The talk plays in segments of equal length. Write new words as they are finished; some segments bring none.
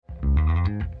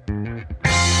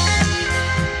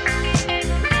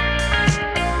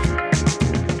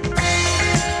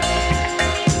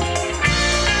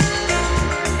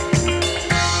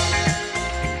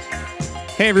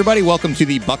Hey, everybody. Welcome to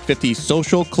the Buck50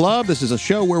 Social Club. This is a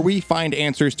show where we find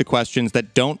answers to questions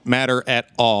that don't matter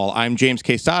at all. I'm James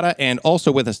Quesada, and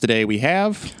also with us today we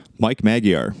have... Mike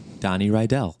Magyar. Donnie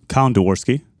Rydell. Colin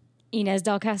Dworsky. Inez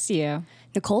Del Castillo.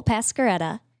 Nicole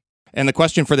Pascaretta. And the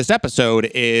question for this episode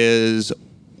is,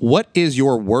 what is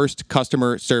your worst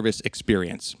customer service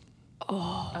experience?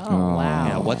 Oh wow.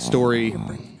 Yeah, what story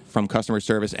from customer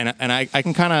service? And I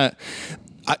can kind of...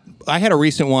 I had a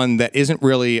recent one that isn't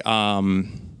really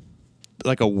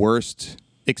like a worst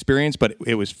experience, but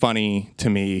it was funny to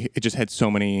me. It just had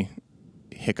so many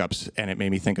hiccups, and it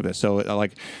made me think of this. So,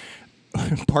 like,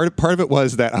 part of it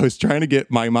was that I was trying to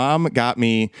get... My mom got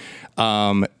me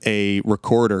a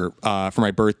recorder for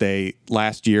my birthday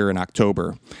last year in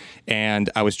October, and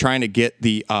I was trying to get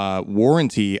the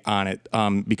warranty on it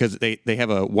because they have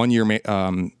a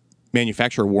 1-year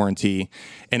manufacturer warranty,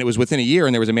 and it was within a year,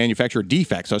 and there was a manufacturer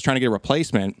defect. So I was trying to get a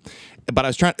replacement,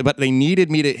 but they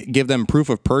needed me to give them proof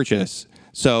of purchase.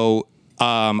 So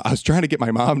I was trying to get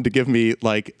my mom to give me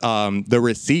like the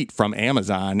receipt from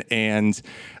Amazon, and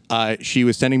she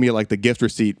was sending me like the gift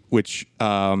receipt, which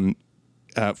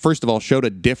first of all showed a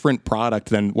different product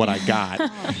than what I got,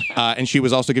 and she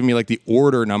was also giving me like the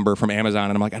order number from Amazon,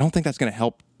 and I'm like, I don't think that's going to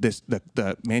help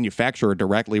the manufacturer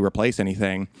directly replace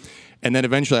anything. And then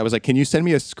eventually I was like, can you send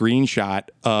me a screenshot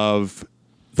of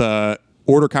the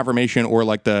order confirmation or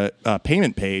like the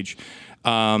payment page?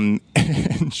 And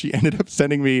she ended up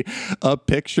sending me a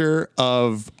picture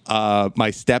of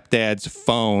my stepdad's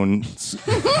phone.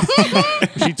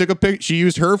 She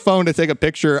used her phone to take a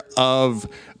picture of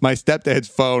my stepdad's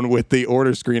phone with the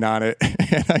order screen on it,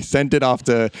 and I sent it off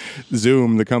to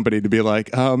Zoom, the company, to be like,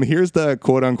 here's the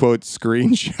quote unquote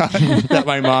screenshot that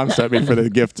my mom sent me for the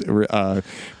gift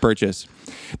purchase.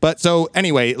 But so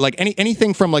anyway, like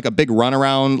anything from like a big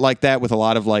runaround like that with a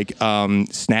lot of like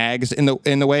snags in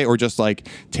the way, or just like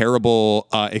terrible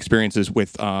experiences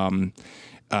with trying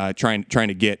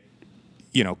to get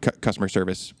customer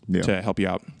service to help you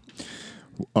out.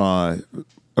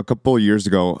 A couple of years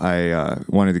ago, I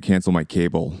wanted to cancel my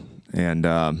cable, and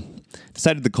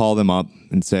decided to call them up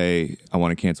and say I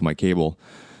want to cancel my cable.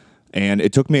 And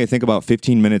it took me, I think, about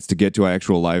 15 minutes to get to an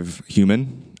actual live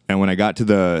human. And when I got to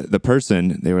the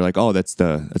person, they were like, "Oh, that's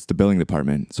the billing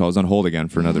department." So I was on hold again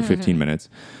for another 15 minutes.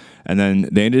 And then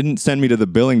they didn't send me to the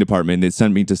billing department. They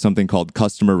sent me to something called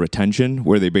customer retention,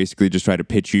 where they basically just try to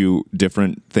pitch you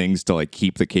different things to like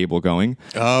keep the cable going.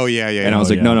 Oh, yeah. And I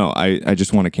was like, no, I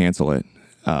just want to cancel it.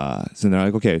 So they're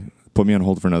like, okay, put me on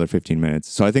hold for another 15 minutes.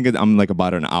 So I think I'm like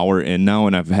about an hour in now,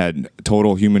 and I've had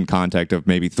total human contact of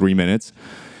maybe 3 minutes.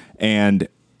 And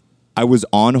I was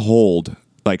on hold.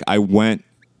 Like, I went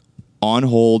on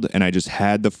hold, and I just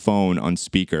had the phone on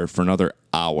speaker for another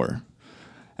hour.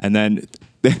 And then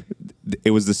it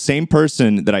was the same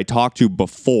person that I talked to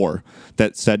before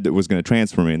that said it was going to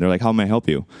transfer me. And they're like, how may I help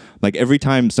you? Like, every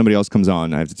time somebody else comes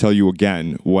on, I have to tell you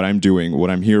again what I'm doing,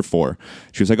 what I'm here for.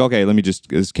 She was like, okay, let me just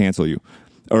cancel you.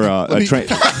 Or let me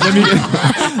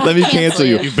cancel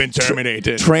you. You've been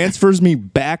terminated. Transfers me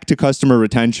back to customer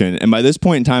retention. And by this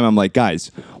point in time, I'm like, guys,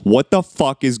 what the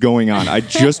fuck is going on? I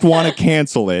just want to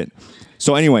cancel it.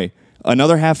 So anyway,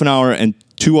 another half an hour, and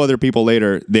 2 other people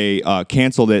later, they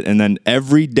canceled it. And then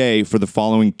every day for the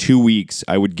following 2 weeks,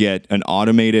 I would get an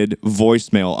automated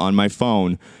voicemail on my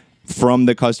phone from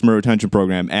the customer retention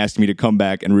program asking me to come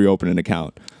back and reopen an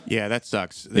account. Yeah, that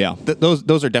sucks. Yeah.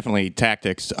 Those are definitely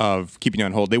tactics of keeping you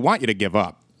on hold. They want you to give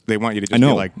up. They want you to just be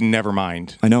like, never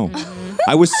mind. I know.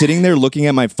 I was sitting there looking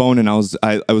at my phone, and I was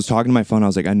talking to my phone. I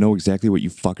was like, I know exactly what you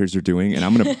fuckers are doing, and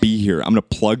I'm going to be here. I'm going to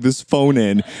plug this phone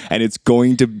in, and it's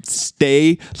going to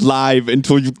stay live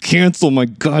until you cancel my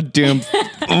goddamn...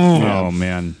 Oh,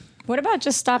 man. What about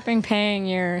just stopping paying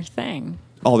your thing?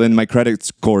 Oh, then my credit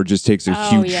score just takes a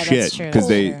huge yeah, shit. that's true. Because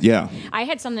I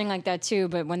had something like that too,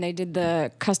 but when they did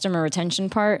the customer retention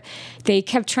part, they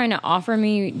kept trying to offer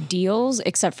me deals,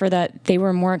 except for that they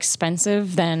were more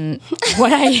expensive than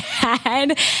what I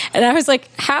had. And I was like,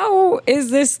 how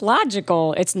is this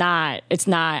logical? It's not.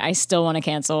 I still want to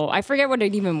cancel. I forget what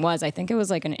it even was. I think it was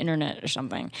like an internet or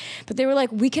something. But they were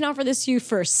like, we can offer this to you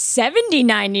for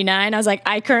 $70.99. I was like,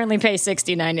 I currently pay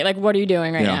 $60.90. Like, what are you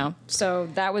doing right now? So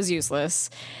that was useless.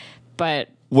 But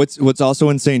what's also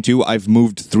insane too, I've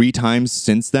moved 3 times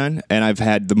since then, and I've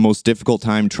had the most difficult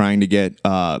time trying to get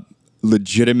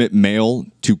legitimate mail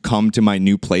to come to my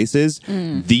new places.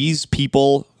 These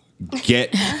people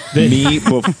get me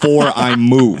before I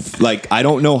move. Like, I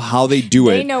don't know how they do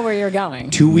it. They know where you're going.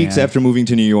 2 weeks after moving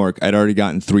to New York, I'd already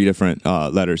gotten 3 different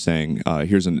letters saying,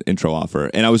 here's an intro offer.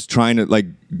 And I was trying to like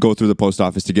go through the post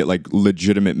office to get like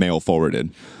legitimate mail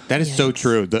forwarded. That is so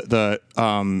true.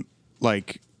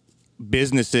 like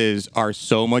businesses are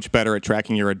so much better at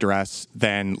tracking your address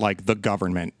than like the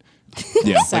government.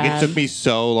 Yeah. Like Sad. it took me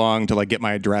so long to like get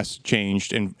my address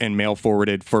changed and mail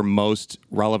forwarded for most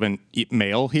relevant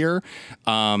mail here.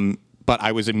 But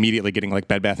I was immediately getting like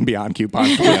Bed Bath & Beyond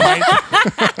coupons.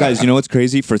 Guys, you know what's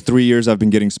crazy? For 3 years, I've been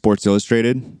getting Sports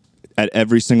Illustrated at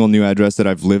every single new address that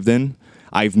I've lived in.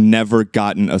 I've never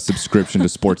gotten a subscription to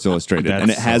Sports Illustrated,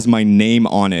 and it has my name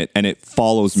on it, and it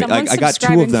follows me. Someone's I got 2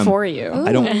 subscribing of them. for you.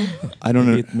 I don't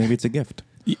know. Maybe it's a gift.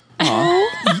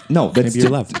 No, that's Maybe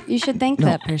you're loved. You should thank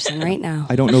that person right now.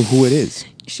 I don't know who it is.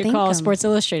 You should Thank call them. Sports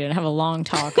Illustrated and have a long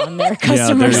talk on their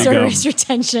customer there you service go.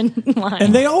 retention line.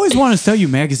 And they always want to sell you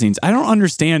magazines. I don't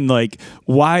understand like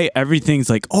why everything's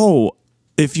like, oh,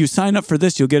 if you sign up for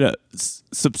this, you'll get a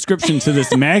subscription to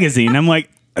this magazine. I'm like,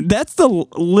 that's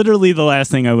literally the last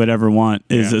thing I would ever want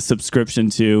is a subscription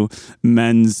to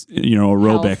men's,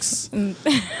 aerobics.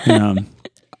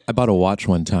 I bought a watch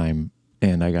one time,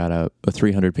 and I got a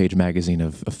 300-page magazine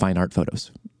of fine art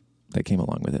photos that came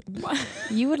along with it.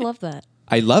 You would love that.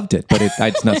 I loved it, but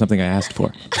it's not something I asked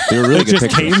for. They were really It good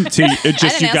just pictures. came to you. It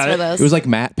just you got it. It was like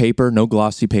matte paper, no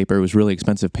glossy paper. It was really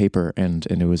expensive paper, and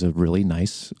it was a really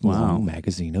nice long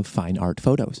magazine of fine art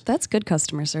photos. That's good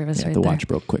customer service Yeah, right the there. watch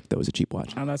broke quick. That was a cheap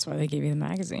watch. Oh, that's why they gave you the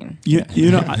magazine. At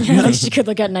Least you could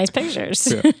look at nice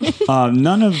pictures.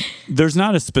 there's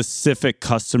not a specific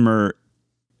customer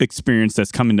experience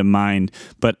that's coming to mind,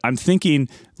 but I'm thinking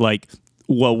like,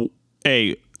 well,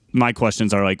 my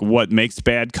questions are like, what makes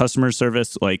bad customer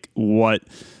service? Like what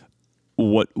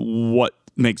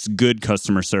makes good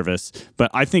customer service?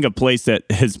 But I think a place that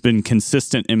has been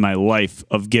consistent in my life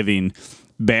of giving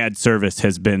bad service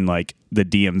has been like the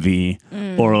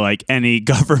DMV or like any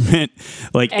government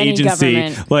like Any agency.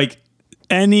 government. Like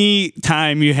any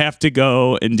time you have to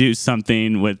go and do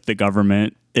something with the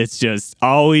government, it's just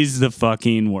always the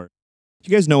fucking worst. You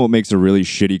guys know what makes a really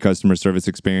shitty customer service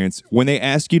experience? When they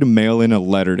ask you to mail in a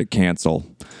letter to cancel.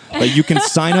 Like you can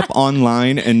sign up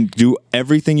online and do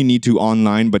everything you need to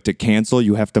online, but to cancel,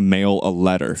 you have to mail a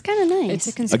letter. It's kind of nice. It's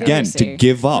a conspiracy. Again, to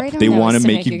give up. Right on They the want nose to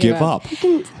to make you give up.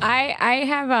 I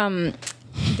have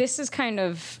this is kind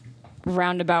of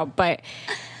roundabout, but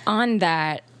on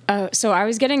that, so I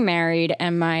was getting married,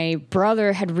 and my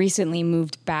brother had recently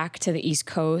moved back to the East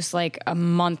Coast, like a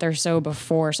month or so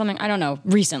before, something, I don't know,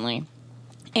 recently.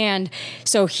 And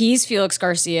so he's Felix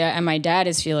Garcia, and my dad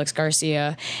is Felix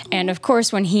Garcia. And of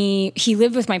course, when he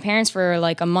lived with my parents for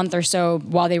like a month or so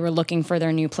while they were looking for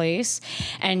their new place,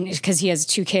 and because he has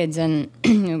 2 kids,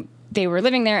 and they were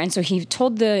living there, and so he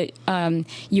told the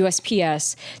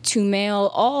USPS to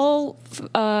mail all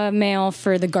mail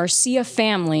for the Garcia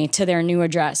family to their new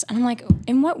address. And I'm like,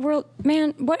 in what world,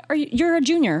 man? What are you? You're a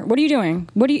junior. What are you doing?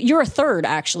 You're a third,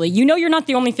 actually. You know, you're not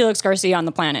the only Felix Garcia on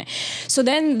the planet. So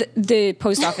then the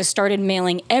post office started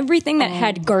mailing everything that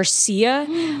had Garcia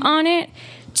on it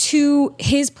to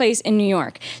his place in New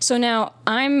York. So now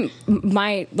I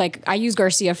use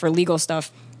Garcia for legal stuff.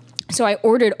 So I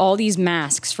ordered all these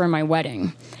masks for my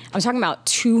wedding. I was talking about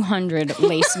 200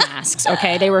 lace masks,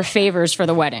 okay? They were favors for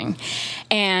the wedding.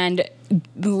 And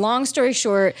long story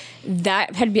short,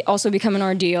 that had also become an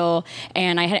ordeal,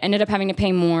 and I had ended up having to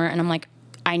pay more. And I'm like,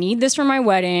 I need this for my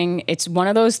wedding. It's one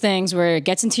of those things where it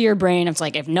gets into your brain. It's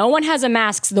like, if no one has a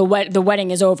mask, the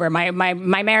wedding is over. My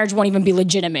marriage won't even be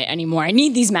legitimate anymore. I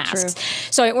need these masks. True.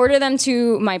 So I ordered them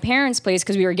to my parents' place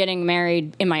because we were getting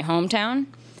married in my hometown.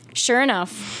 Sure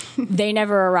enough, they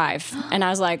never arrive. And I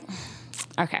was like,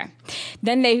 okay.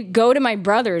 Then they go to my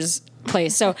brother's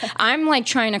place. So I'm like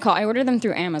trying to call. I ordered them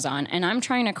through Amazon, and I'm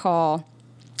trying to call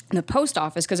the post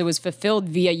office because it was fulfilled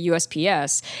via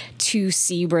USPS to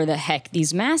see where the heck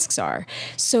these masks are.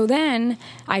 So then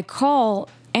I call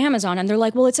Amazon, and they're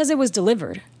like, well, it says it was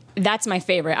delivered. That's my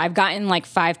favorite. I've gotten like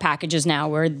 5 packages now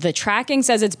where the tracking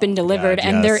says it's been delivered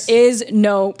and there is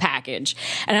no package.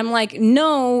 And I'm like,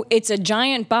 no, it's a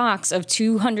giant box of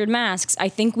 200 masks. I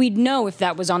think we'd know if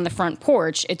that was on the front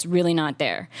porch. It's really not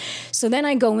there. So then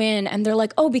I go in, and they're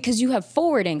like, oh, because you have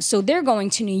forwarding. So they're going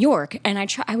to New York. And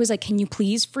I was like, can you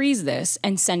please freeze this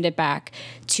and send it back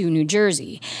to New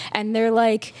Jersey? And they're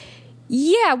like,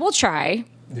 yeah, we'll try.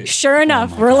 Sure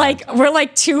enough, we're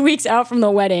like 2 weeks out from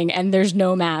the wedding, and there's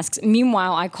no masks.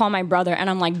 Meanwhile, I call my brother, and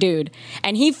I'm like, dude,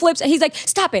 and he flips, and he's like,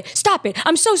 stop it,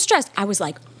 I'm so stressed. I was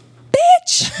like,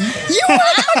 bitch, you want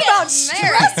to talk about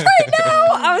stress right now?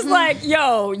 I was like,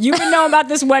 yo, you've been knowing about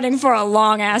this wedding for a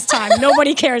long ass time.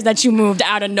 Nobody cares that you moved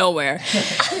out of nowhere.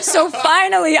 So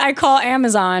finally, I call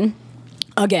Amazon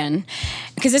again,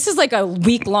 because this is like a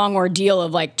week-long ordeal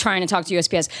of like trying to talk to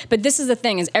USPS. But this is the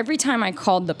thing: is every time I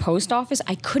called the post office,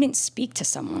 I couldn't speak to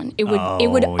someone. It would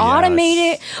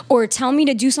automate it or tell me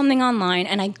to do something online,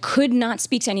 and I could not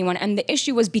speak to anyone. And the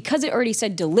issue was because it already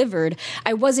said delivered,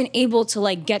 I wasn't able to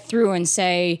like get through and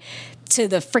say to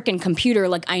the freaking computer,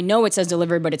 like, I know it says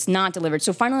delivered, but it's not delivered.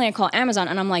 So finally I call Amazon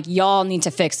and I'm like, y'all need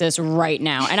to fix this right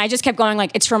now. And I just kept going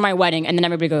like, it's for my wedding. And then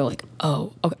everybody go like,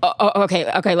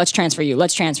 okay, let's transfer you.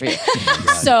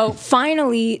 So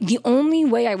finally, the only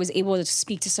way I was able to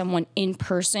speak to someone in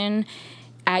person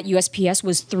at USPS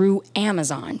was through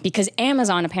Amazon, because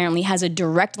Amazon apparently has a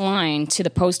direct line to the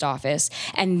post office,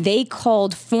 and they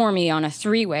called for me on a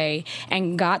 3-way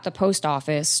and got the post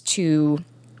office to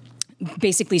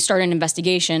basically start an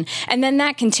investigation. And then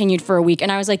that continued for a week.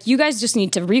 And I was like, you guys just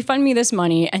need to refund me this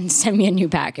money and send me a new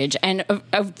package. And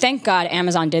thank God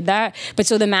Amazon did that. But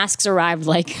so the masks arrived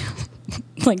like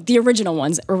the original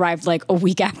ones arrived like a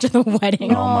week after the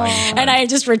wedding. And I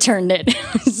just returned it.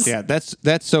 Yeah,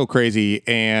 that's so crazy.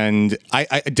 And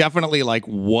I definitely like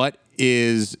what are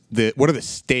the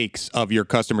stakes of your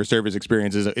customer service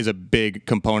experience is a big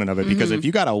component of it. Because if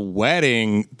you got a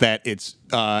wedding that it's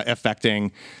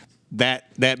affecting,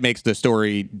 that makes the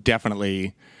story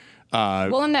definitely.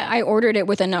 Well, and that I ordered it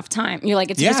with enough time. You're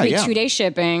like, it's supposed to be 2-day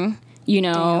shipping. You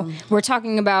know, we're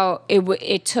talking about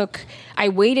I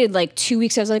waited like 2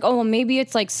 weeks. I was like, oh, well, maybe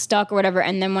it's like stuck or whatever.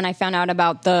 And then when I found out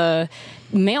about the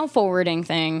mail forwarding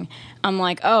thing, I'm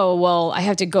like, oh, well, I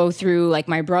have to go through like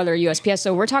my brother USPS.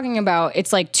 So we're talking about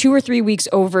it's like 2 or 3 weeks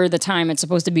over the time it's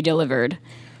supposed to be delivered.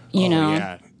 You know?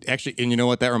 Yeah. Actually, and you know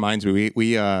what that reminds me?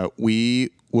 We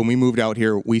when we moved out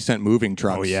here, we sent moving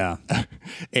trucks. Oh yeah.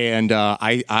 And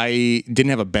I didn't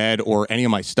have a bed or any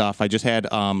of my stuff. I just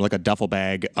had like a duffel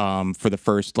bag for the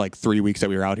first like 3 weeks that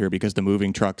we were out here because the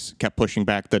moving trucks kept pushing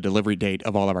back the delivery date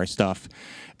of all of our stuff.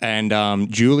 And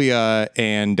Julia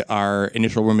and our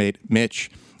initial roommate Mitch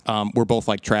were both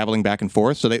like traveling back and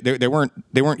forth, so they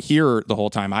weren't here the whole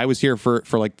time. I was here for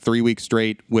like 3 weeks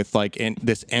straight with like in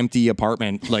this empty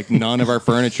apartment, like none of our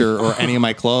furniture or any of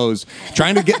my clothes,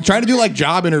 trying to do like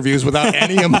job interviews without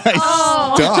any of my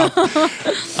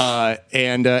stuff.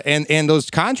 And those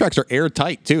contracts are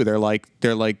airtight too. They're like.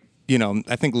 You know,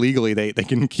 I think legally they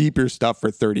can keep your stuff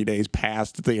for 30 days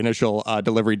past the initial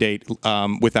delivery date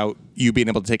without you being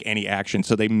able to take any action.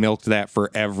 So they milked that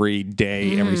for every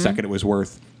day, every second it was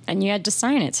worth. And you had to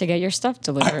sign it to get your stuff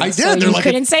delivered. I did. So you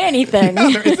couldn't say anything.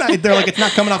 Yeah, they're like, it's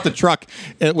not coming off the truck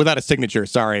without a signature.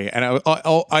 Sorry. And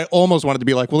I almost wanted to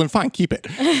be like, well, then fine, keep it.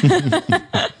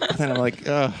 But then I'm like,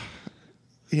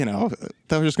 you know,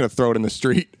 I was just going to throw it in the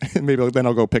street. Maybe then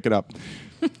I'll go pick it up.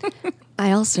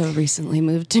 I also recently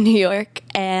moved to New York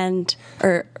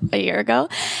or a year ago,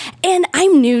 and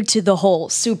I'm new to the whole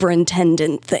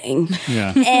superintendent thing.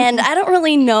 Yeah. And I don't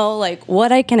really know like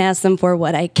what I can ask them for,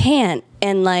 what I can't.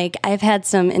 And like I've had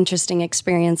some interesting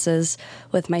experiences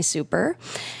with my super,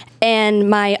 and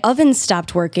my oven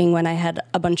stopped working when I had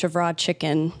a bunch of raw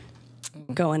chicken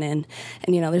going in.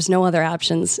 And you know, there's no other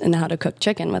options in how to cook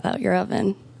chicken without your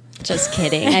oven. Just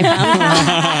kidding.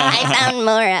 I found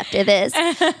more after this.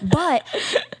 But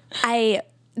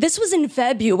this was in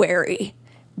February.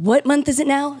 What month is it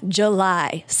now?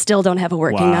 July. Still don't have a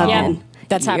working oven. Yeah,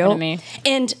 that's happened to me.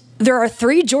 And there are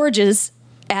 3 Georges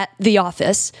at the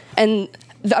office, and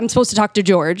I'm supposed to talk to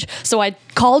George. So I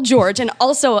called George, and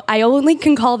also I only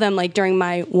can call them like during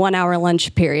my 1-hour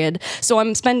lunch period. So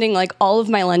I'm spending like all of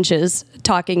my lunches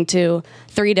talking to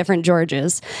 3 different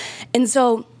Georges. And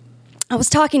so I was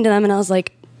talking to them and I was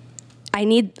like,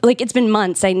 it's been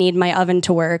months, I need my oven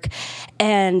to work.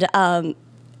 And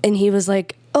he was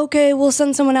like, okay, we'll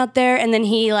send someone out there. And then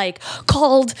he like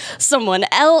called someone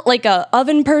else, like a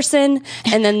oven person.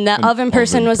 And then the oven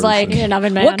person was like, an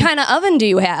oven man. What kind of oven do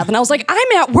you have? And I was like,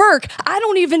 I'm at work. I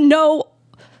don't even know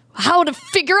how to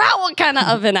figure out what kind of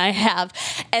oven I have.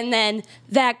 And then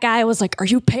that guy was like, are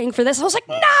you paying for this? I was like,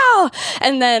 no.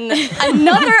 And then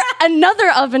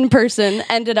another oven person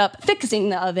ended up fixing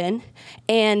the oven,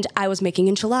 and I was making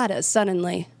enchiladas.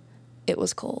 Suddenly it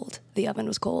was cold. The oven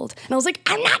was cold. And I was like,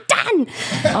 I'm not done.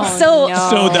 So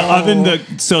the oven,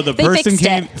 the They person fixed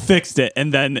came, it. fixed it,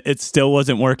 and then it still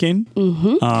wasn't working?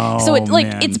 Mm-hmm. Oh, So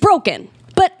man. it's broken.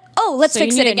 But let's So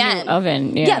fix you it need a new again.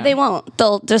 oven. Yeah. Yeah, they won't.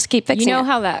 They'll just keep fixing You know it.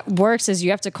 how that works is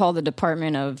you have to call the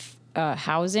Department of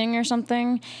Housing or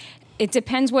something. It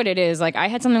depends what it is. Like I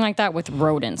had something like that with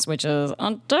rodents, which is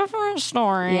a different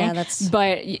story. Yeah, that's-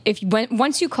 But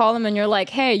once you call them and you're like,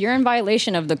 "Hey, you're in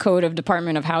violation of the Code of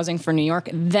Department of Housing for New York,"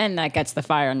 then that gets the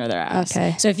fire under their ass.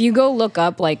 Okay. So if you go look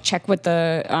up, like check with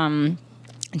the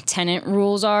tenant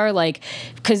rules are, like,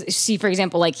 because see, for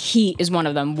example, like heat is one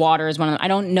of them, water is one of them. I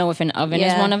don't know if an oven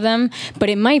is one of them, but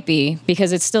it might be,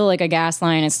 because it's still like a gas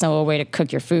line, it's still a way to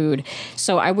cook your food.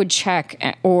 So I would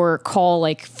check or call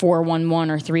like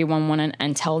 411 or 311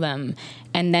 and tell them,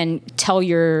 and then tell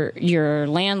your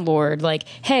landlord, like,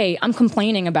 hey, I'm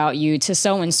complaining about you to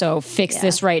so-and-so, fix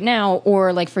this right now.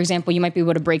 Or like, for example, you might be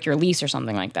able to break your lease or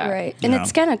something like that. Right. And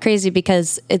it's kind of crazy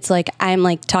because it's like I'm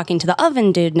like talking to the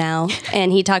oven dude now,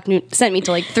 and he sent me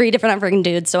to like 3 different freaking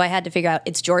dudes. So I had to figure out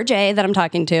it's George A that I'm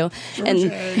talking to,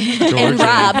 and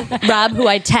Rob, who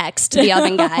I text, the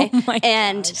oven guy.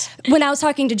 And when I was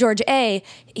talking to George A,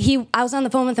 I was on the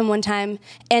phone with him one time,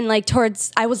 and like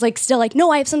I was like still like, no,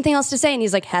 I have something else to say, and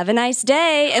he's like, have a nice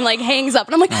day, and like hangs up,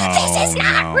 and I'm like, this is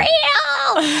not real.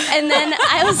 And then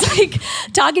I was like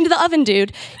talking to the oven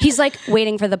dude. He's like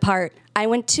waiting for the part. I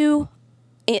went to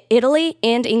Italy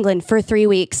and England for 3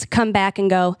 weeks, come back and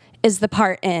go, is the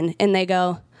part in? And they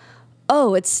go,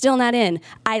 oh, it's still not in.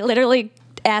 I literally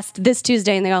asked this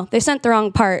Tuesday, and they sent the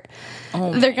wrong part.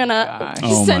 They're gonna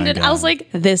send it. I was like,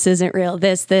 this isn't real.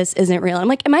 This isn't real. I'm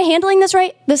like, am I handling this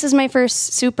right? This is my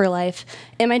first super life.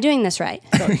 Am I doing this right?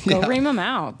 Go ream them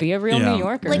out. Be a real New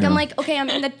Yorker. Like, I'm like, okay, I'm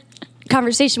in the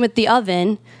conversation with the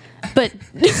oven, but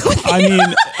I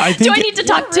mean, I think do I need to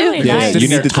talk to? Really nice. You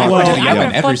need to talk Well, to I the would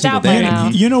oven every single by day. now.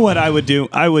 You know what I would do?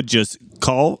 I would just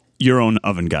call your own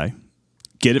oven guy,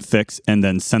 get it fixed, and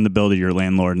then send the bill to your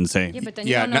landlord and say, Yeah, but then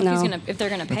you don't know if they're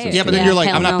gonna pay it. Yeah, but then you're like,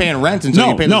 hell I'm not no. paying rent until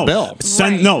you pay this bill.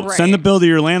 Send Right. send the bill to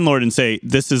your landlord and say,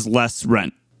 this is less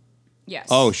rent. Yes.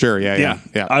 Oh, sure. Yeah.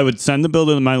 I would send the bill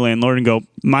to my landlord and go,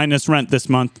 minus rent this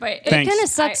month. But it Thanks. It kind of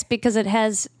sucks because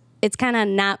it's kind of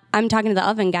not. I'm talking to the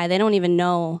oven guy. They don't even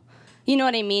know. You know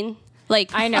what I mean? Like,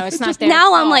 I know, it's not just their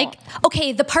now. I'm fault. like,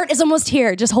 okay, the part is almost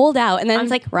here. Just hold out, and then it's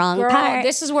like wrong Girl, part.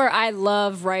 this is where I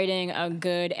love writing a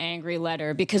good angry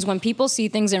letter, because when people see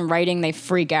things in writing, they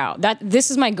freak out.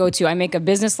 This is my go-to. I make a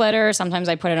business letter. Sometimes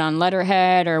I put it on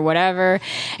letterhead or whatever,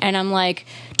 and I'm like,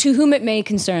 to whom it may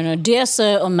concern, or dear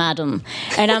sir or madam,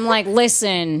 and I'm like,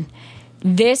 listen.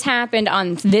 This happened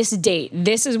on this date.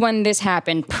 This is when this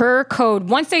happened per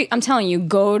code. I'm telling you,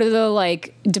 go to the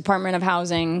like Department of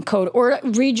Housing code or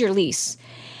read your lease.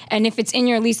 And if it's in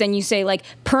your lease, then you say like,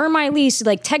 per my lease,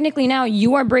 like technically now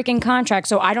you are breaking contract,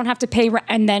 so I don't have to pay rent,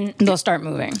 and then they'll start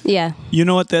moving. Yeah. You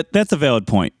know what? That's a valid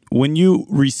point. When you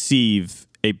receive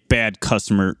a bad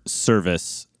customer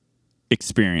service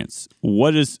experience,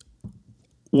 what's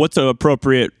an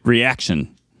appropriate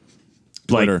reaction?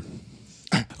 Twitter.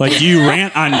 Like, do you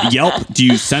rant on Yelp? Do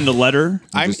you send a letter?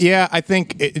 I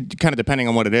think it kind of depending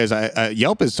on what it is.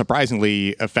 Yelp is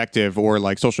surprisingly effective, or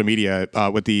like social media,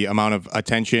 with the amount of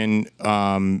attention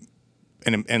and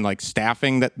like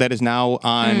staffing that is now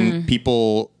on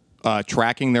people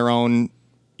tracking their own,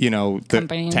 the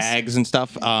Companies. tags and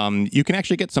stuff. You can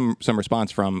actually get some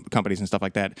response from companies and stuff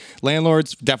like that.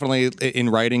 Landlords definitely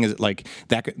in writing is like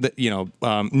that.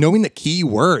 Knowing the key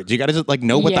words, you got to just like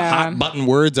know what the hot button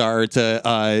words are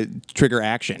to trigger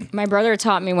action. My brother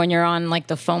taught me when you're on like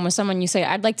the phone with someone, you say,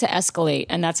 "I'd like to escalate,"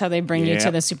 and that's how they bring you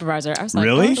to the supervisor. I was like,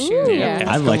 Really? Oh, shoot. Yeah.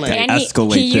 I'd like to And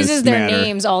escalate he this uses their matter.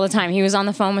 names all the time. He was on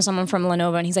the phone with someone from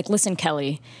Lenovo, and he's like, "Listen,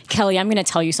 Kelly, I'm going to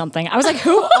tell you something." I was like,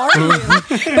 "Who are you?"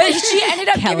 But she ended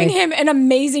up giving him an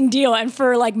amazing deal, and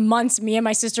for like months, me and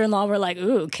my sister-in-law were like,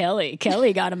 "Ooh, Kelly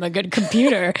got him a good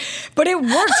computer," but it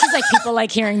worked. He's like, "People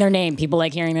like hearing their name. People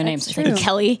like hearing their names." So I was like,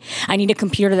 "Kelly, I need a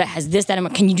computer that has this, that."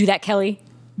 Can you do that, Kelly?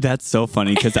 That's so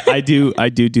funny because I do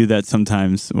that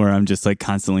sometimes where I'm just like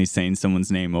constantly saying someone's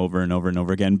name over and over and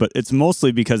over again. But it's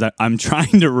mostly because I'm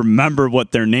trying to remember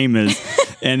what their name is.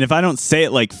 And if I don't say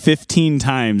it like 15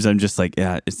 times, I'm just like,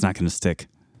 yeah, it's not going to stick.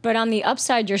 But on the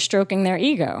upside, you're stroking their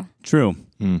ego. True.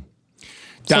 So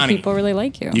Donnie, people really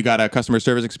like you. you got a customer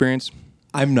service experience?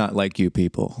 I'm not like you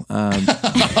people. What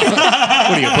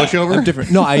are you, a pushover?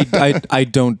 Different. No, I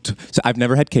don't. So I've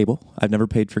never had cable. I've never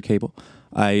paid for cable.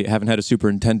 I haven't had a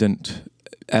superintendent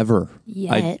ever.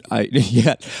 Yet.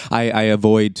 I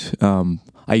avoid.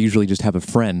 I usually just have a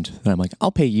friend, and I'm like,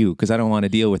 I'll pay you because I don't want to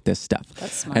deal with this stuff.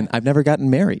 That's smart. And I've never gotten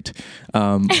married.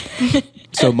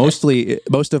 So most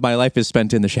of my life is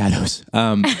spent in the shadows.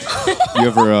 You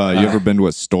ever been to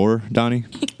a store, Donnie?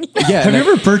 Yeah. Have you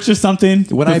ever purchased something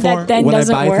when before? That when I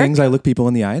doesn't buy work? things, I look people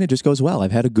in the eye, and it just goes well.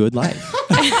 I've had a good life.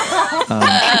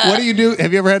 What do you do?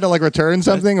 Have you ever had to like return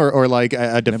something or like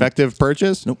a defective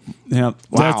purchase? Nope. Yeah.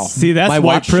 Wow. That's white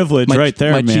watch- privilege my- right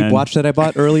there, my man. cheap watch that I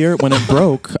bought earlier, when it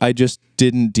broke, I just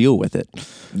didn't deal with it.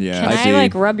 Yeah, Can I see.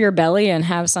 like rub your belly and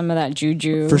have some of that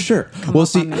juju? For sure. come Well, up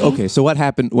see, on me? okay, so what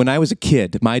happened when I was a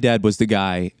kid? My dad was the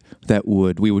guy that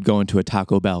we would go into a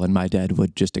Taco Bell and my dad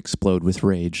would just explode with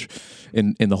rage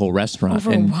in the whole restaurant.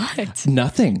 Over and what?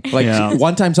 Nothing. Like Yeah.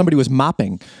 one time somebody was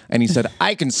mopping and he said,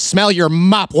 "I can smell your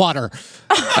mop water."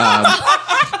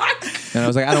 And I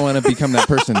was like, I don't want to become that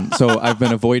person. So I've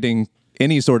been avoiding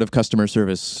any sort of customer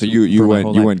service. So you went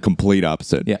went complete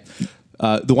opposite. Yeah.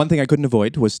 The one thing I couldn't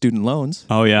avoid was student loans.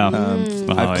 Oh yeah.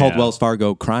 I've called Wells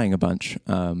Fargo crying a bunch,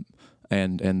 and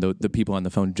the people on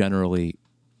the phone generally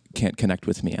can't connect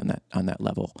with me on that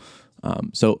level.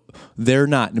 So they're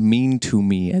not mean to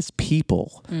me as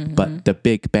people, but the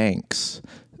big banks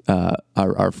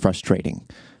are frustrating.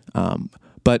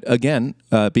 But again,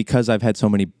 because I've had so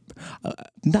many,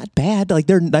 not bad, like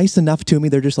they're nice enough to me.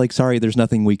 They're just like, sorry, there's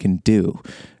nothing we can do.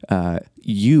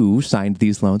 You signed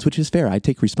these loans, which is fair. I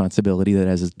take responsibility that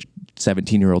as a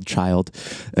 17-year-old child,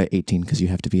 18 because you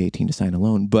have to be 18 to sign a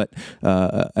loan. But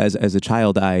as a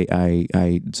child,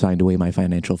 I signed away my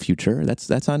financial future.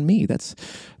 That's on me. That's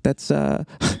that's not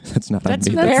That's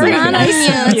on me. very not nice on you.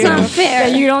 of That's you. not fair.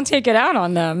 That you don't take it out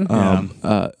on them.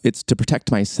 It's to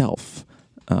protect myself.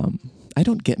 I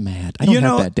don't get mad. I don't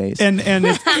have bad days. And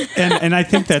I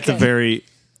think that's a very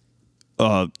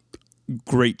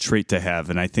great trait to have.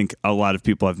 And I think a lot of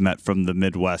people I've met from the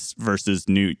Midwest versus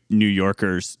New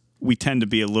Yorkers, we tend to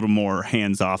be a little more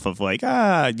hands off of like,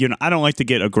 I don't like to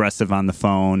get aggressive on the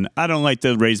phone. I don't like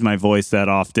to raise my voice that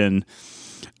often.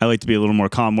 I like to be a little more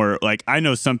calm, where like I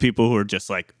know some people who are just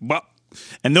like, well,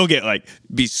 and they'll get like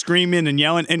be screaming and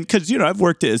yelling. And because, I've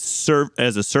worked as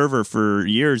a server for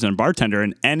years and a bartender,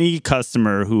 and any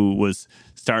customer who was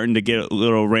starting to get a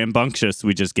little rambunctious,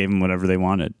 we just gave them whatever they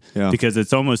wanted. Yeah. Because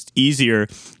it's almost easier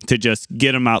to just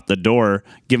get them out the door,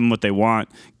 give them what they want,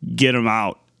 get them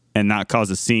out, and not cause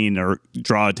a scene or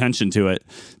draw attention to it.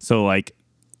 So like,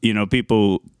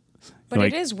 people. But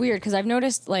like, it is weird because I've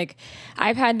noticed, like,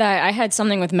 I had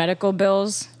something with medical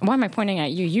bills. Why am I pointing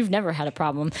at you? You've never had a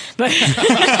problem. But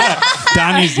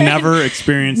Donnie's never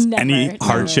experienced Never, any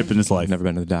hardship in his life. Never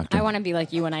been to the doctor. I want to be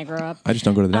like you when I grow up. I just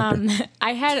don't go to the doctor.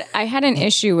 I had an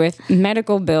issue with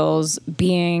medical bills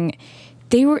being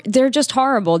they're just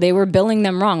horrible. They were billing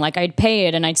them wrong. Like I'd pay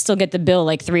it and I'd still get the bill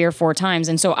like 3 or 4 times.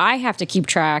 And so I have to keep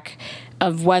track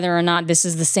of whether or not this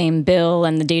is the same bill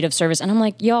and the date of service. And I'm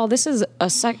like, y'all, this is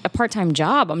a part-time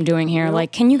job I'm doing here.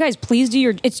 Like, can you guys please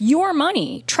it's your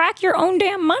money. Track your own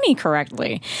damn money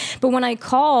correctly. But when I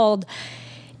called,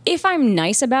 if I'm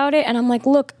nice about it and I'm like,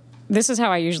 look, this is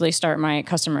how I usually start my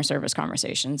customer service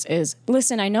conversations is,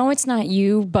 listen, I know it's not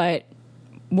you, but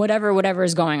whatever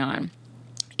is going on.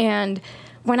 And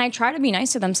when I try to be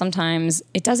nice to them, sometimes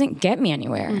it doesn't get me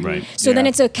anywhere. Right. So then Yeah.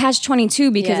 it's a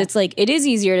catch-22 because Yeah. it's like it is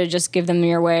easier to just give them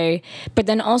your way. But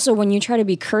then also when you try to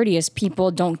be courteous,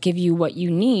 people don't give you what you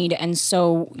need. And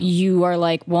so you are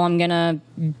like, well, I'm going to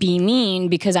be mean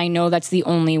because I know that's the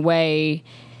only way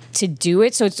to do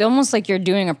it. So it's almost like you're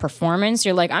doing a performance.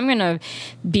 You're like, I'm going to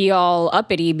be all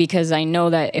uppity because I know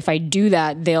that if I do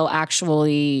that, they'll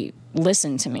actually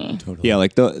listen to me. Yeah,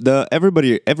 like the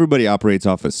everybody operates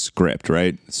off a script,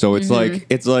 right? So it's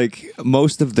like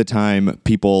most of the time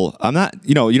people, I'm not,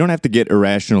 you don't have to get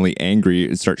irrationally angry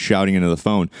and start shouting into the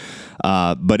phone.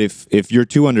 But if you're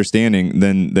too understanding,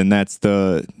 then that's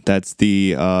the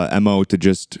MO to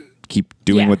just keep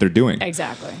doing Yeah, what they're doing.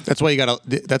 Exactly. That's why you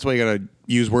gotta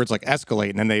use words like escalate,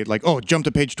 and then they like, oh, jump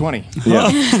to page 20. Yeah.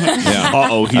 Yeah.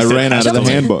 Uh-oh, I ran out of the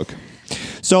handbook.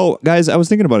 So, guys, I was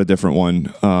thinking about a different one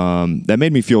that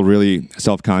made me feel really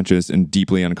self-conscious and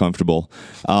deeply uncomfortable.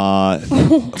 5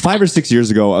 or 6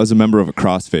 years ago, I was a member of a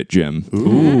CrossFit gym.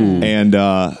 Ooh. And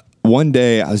one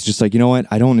day, I was just like, you know what?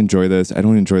 I don't enjoy this. I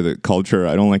don't enjoy the culture.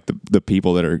 I don't like the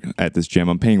people that are at this gym.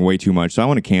 I'm paying way too much, so I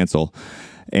want to cancel.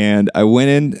 And I went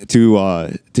in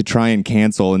to try and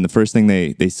cancel, and the first thing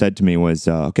they said to me was,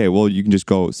 okay, well, you can just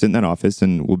go sit in that office,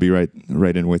 and we'll be right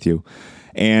in with you.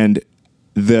 And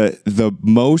the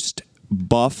most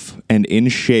buff and in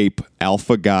shape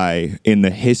alpha guy in the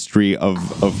history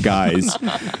of guys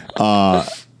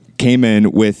came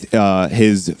in with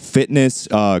his fitness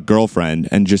girlfriend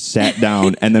and just sat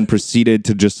down and then proceeded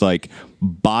to just like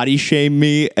body shame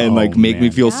me and like make me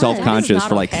feel that is self-conscious not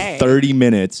for like okay. 30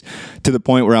 minutes to the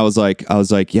point where I was like,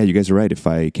 yeah, you guys are right. If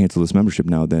I cancel this membership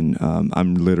now, then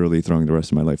I'm literally throwing the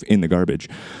rest of my life in the garbage.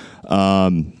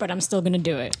 But I'm still going to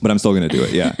do it. But I'm still gonna do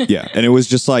it. Yeah, yeah. And it was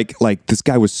just like this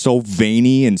guy was so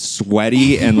veiny and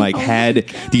sweaty and like had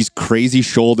these crazy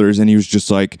shoulders, and he was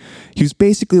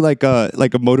basically like a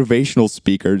motivational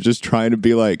speaker, just trying to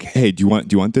be like, hey, do you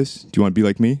want this? Do you want to be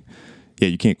like me? yeah,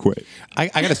 you can't quit. I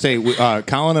gotta say,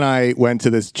 Colin and I went to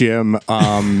this gym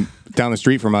down the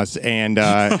street from us, and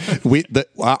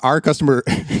our customer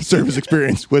service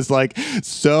experience was like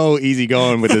so easy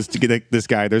going with this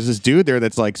guy. There's this dude there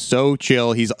that's like so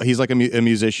chill. He's like a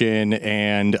musician,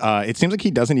 and it seems like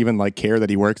he doesn't even like care that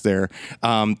he works there.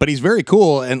 But he's very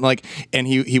cool, and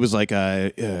he was like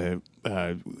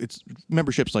it's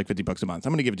membership's like $50 a month.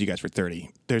 I'm gonna give it to you guys for 30.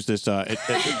 There's this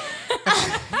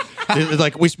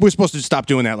like we're supposed to stop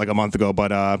doing that like a month ago,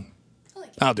 but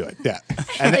I'll do it. Yeah,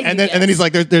 and then he's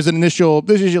like, there's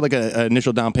usually like an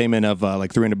initial down payment of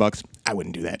like $300. I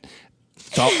wouldn't do that,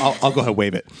 so I'll go ahead and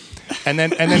waive it. And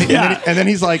then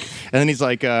he's like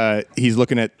he's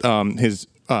looking at his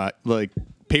like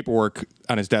paperwork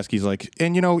on his desk. He's like,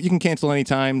 and you can cancel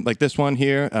anytime. Like this one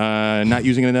here, not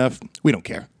using it enough. We don't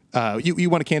care. You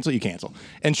want to cancel, you cancel.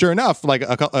 And sure enough, like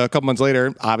a couple months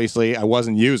later, obviously I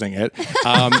wasn't using it.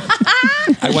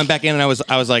 I went back in and I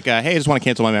was like, hey, I just want to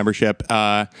cancel my membership.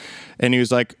 And he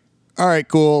was like, all right,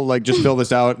 cool. Like, just fill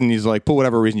this out. And he's like, put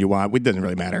whatever reason you want. It doesn't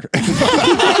really matter.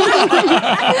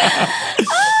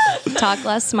 Talk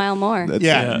less, smile more. But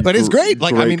it's great.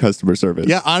 Like, great customer service.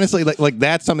 Yeah, honestly, like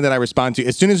that's something that I respond to.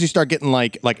 As soon as you start getting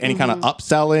like any kind of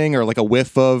upselling or like a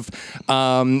whiff of,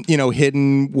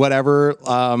 hidden whatever,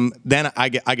 then I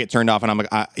get turned off, and I'm like,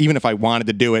 even if I wanted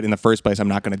to do it in the first place, I'm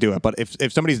not going to do it. But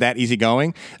if somebody's that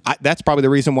easygoing, that's probably the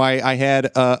reason why I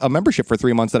had a membership for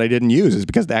 3 months that I didn't use, is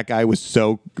because that guy was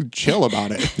so chill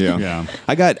about it. Yeah.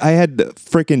 I had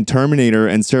freaking Terminator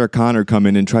and Sarah Connor come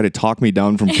in and try to talk me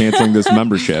down from canceling this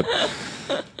membership.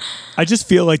 I just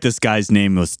feel like this guy's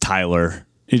name was Tyler.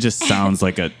 It just sounds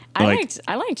like a. I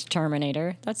liked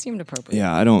Terminator. That seemed appropriate.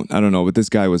 Yeah, I don't know, but this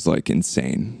guy was like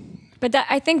insane. But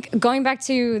I think going back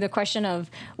to the question of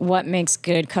what makes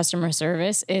good customer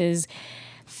service is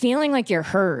feeling like you're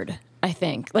heard. I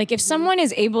think like if someone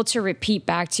is able to repeat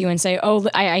back to you and say, "Oh,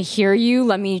 I hear you.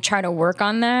 Let me try to work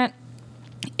on that."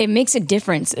 It makes a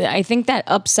difference. I think that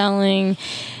upselling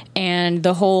and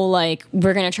the whole like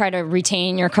we're going to try to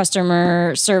retain your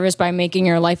customer service by making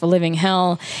your life a living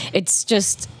hell, it's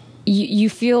just you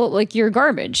feel like you're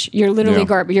garbage. You're literally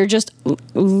garbage. You're just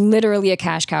literally a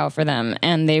cash cow for them,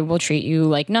 and they will treat you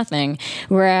like nothing.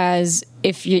 Whereas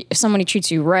if somebody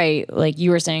treats you right, like you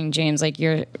were saying, James, like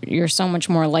you're so much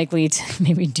more likely to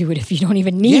maybe do it if you don't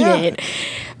even need it.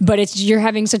 But you're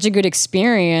having such a good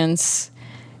experience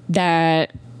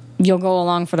that you'll go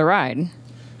along for the ride.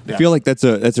 I feel like that's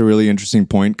a really interesting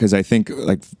point, because I think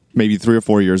like maybe 3 or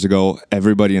 4 years ago,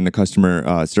 everybody in the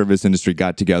customer service industry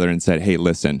got together and said, hey,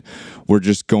 listen, we're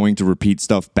just going to repeat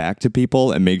stuff back to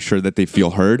people and make sure that they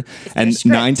feel heard. And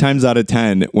 9 times out of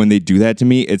 10, when they do that to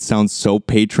me, it sounds so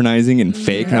patronizing and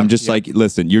fake. And I'm just like,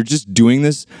 listen, you're just doing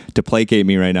this to placate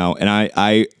me right now. And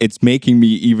I it's making me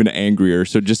even angrier.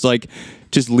 So just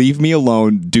leave me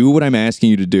alone, do what I'm asking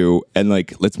you to do, and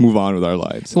like, let's move on with our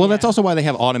lives. Well, that's also why they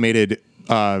have automated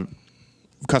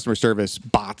customer service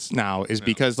bots now, is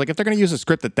because like if they're going to use a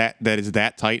script that is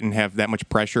that tight and have that much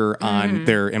pressure on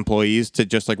their employees to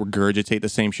just like regurgitate the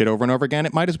same shit over and over again,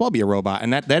 it might as well be a robot.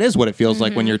 And that is what it feels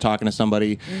like when you're talking to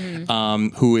somebody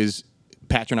who is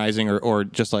patronizing or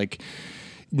just like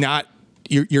not.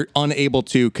 You're unable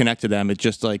to connect to them. It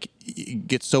just like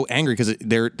gets so angry because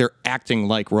they're acting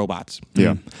like robots.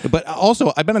 Yeah. But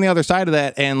also, I've been on the other side of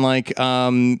that, and like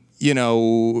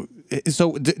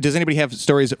so does anybody have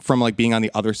stories from like being on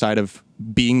the other side of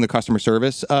being the customer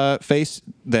service face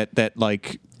that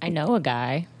like? I know a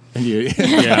guy.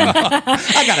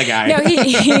 I got a guy. No,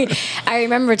 I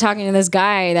remember talking to this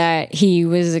guy that he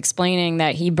was explaining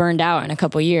that he burned out in a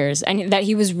couple years, and that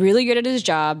he was really good at his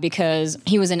job because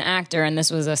he was an actor and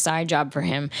this was a side job for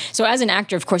him. So as an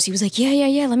actor, of course, he was like,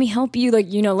 yeah, let me help you, like,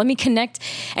 let me connect.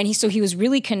 And he was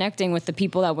really connecting with the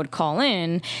people that would call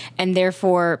in, and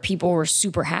therefore people were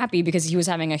super happy because he was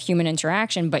having a human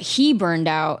interaction. But he burned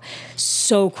out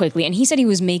so quickly, and he said he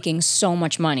was making so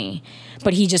much money,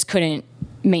 but he just couldn't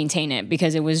maintain it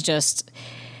because it was just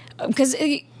because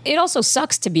it also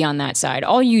sucks to be on that side.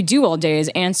 All you do all day is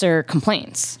answer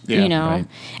complaints, right.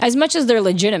 As much as they're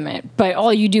legitimate, but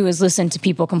all you do is listen to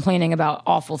people complaining about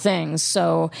awful things.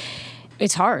 So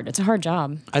it's hard. It's a hard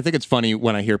job. I think it's funny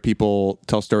when I hear people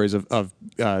tell stories of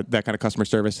that kind of customer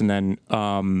service, and then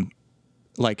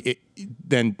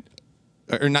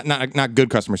or not good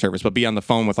customer service, but be on the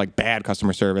phone with like bad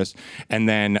customer service, and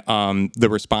then the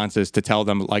response is to tell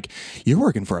them like, you're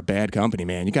working for a bad company,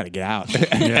 man, you got to get out.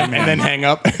 and then hang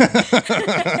up.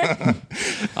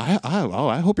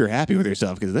 I hope you're happy with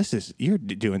yourself, because you're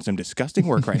doing some disgusting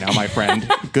work right now, my friend.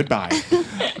 Goodbye.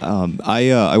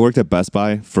 I worked at Best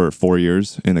Buy for 4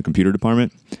 years in the computer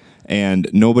department. And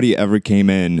nobody ever came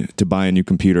in to buy a new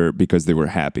computer because they were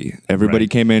happy. Everybody Right.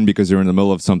 came in because they were in the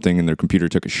middle of something and their computer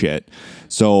took a shit.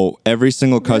 So every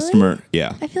single customer,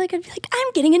 yeah, I feel like I'd be like, I'm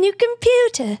getting a new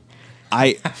computer.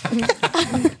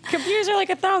 Computers are like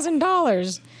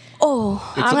 $1,000. Oh,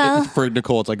 It's for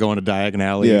Nicole, it's like going to Diagon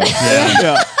Alley yeah.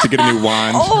 to get a new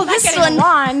wand. oh, this one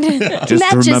Wand. Just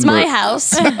matches remember- my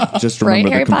house. Just Right, remember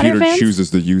Harry the Potter computer fans?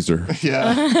 chooses the user.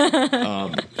 Yeah.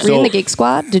 Were you in the Geek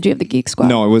Squad? Did you have the Geek Squad?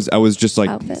 No, I was just like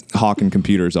Outfit. hawking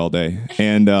computers all day.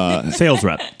 And Sales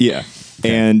rep. yeah.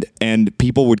 And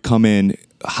people would come in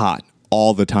hot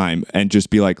all the time and just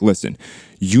be like, listen,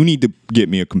 you need to get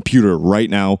me a computer right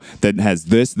now that has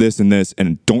this, this, and this,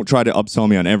 and don't try to upsell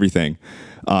me on everything.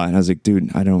 And I was like,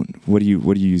 dude, what are you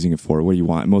using it for? What do you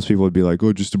want? Most people would be like,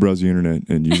 oh, just to browse the internet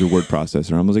and use a word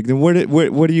processor. I was like, then what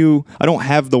do you, I don't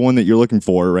have the one that you're looking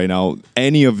for right now.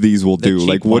 Any of these will do. cheap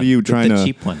Like, what one. are you trying the to?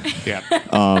 cheap one.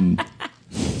 Yeah.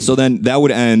 So then that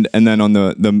would end, and then on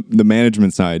the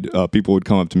management side, people would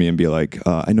come up to me and be like,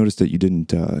 "I noticed that you didn't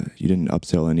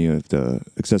upsell any of the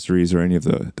accessories or any of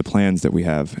the plans that we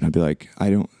have," and I'd be like,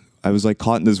 I was like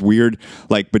caught in this weird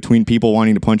like between people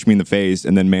wanting to punch me in the face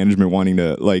and then management wanting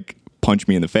to like punch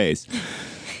me in the face.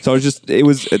 So it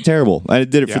was terrible. I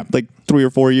did it for like 3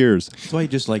 or 4 years. That's why you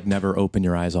just like never open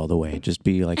your eyes all the way. Just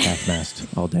be like half-mast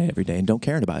all day, every day, and don't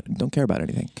care about it. Don't care about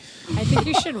anything. I think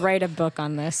you should write a book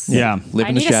on this. Yeah. Live I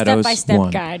in the need shadows. a step-by-step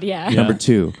one. guide. Yeah. Number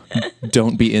 2,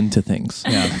 don't be into things.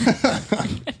 Yeah.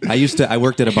 I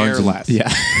worked at a Barnes and Careless.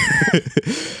 yeah.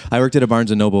 I worked at a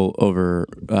Barnes and Noble over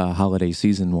holiday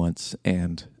season once,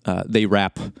 and they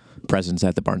wrap presents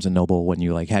at the Barnes and Noble when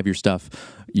you like have your stuff.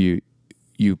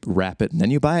 You wrap it and then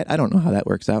you buy it. I don't know how that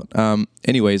works out.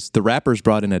 Anyways, the wrappers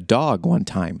brought in a dog one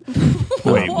time.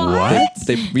 Wait, what?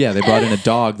 They brought in a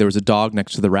dog. There was a dog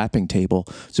next to the wrapping table.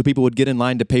 So people would get in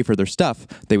line to pay for their stuff.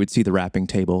 They would see the wrapping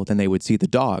table, then they would see the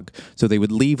dog. So they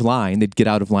would leave line, they'd get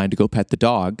out of line to go pet the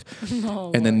dog,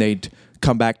 and then they'd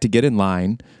come back to get in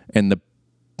line, and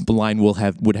the line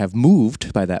would have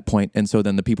moved by that point. And so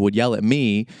then the people would yell at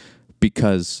me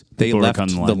because they People were left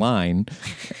cutting the line.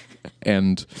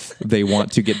 And they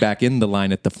want to get back in the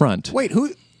line at the front. Wait,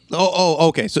 who? Oh,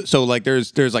 okay. So like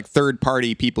there's like third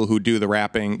party people who do the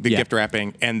wrapping, the Yeah. gift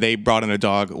wrapping, and they brought in a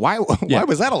dog. Why Yeah.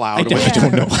 was that allowed? I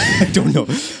don't know. I don't know.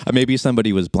 Maybe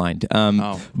somebody was blind.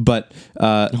 But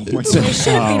They should be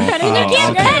petting their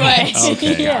dog anyway.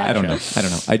 Yeah. I don't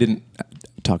know. I didn't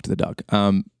talk to the dog.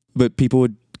 But people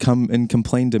would come and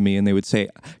complain to me, and they would say,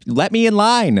 "Let me in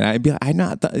line." And I'd be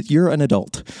like, you're an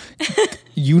adult.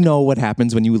 You know what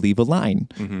happens when you leave a line.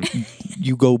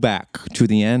 You go back to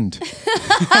the end.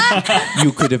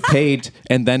 You could have paid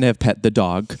and then have pet the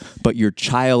dog, but your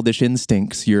childish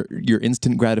instincts, your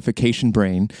instant gratification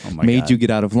brain made God. you get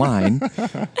out of line,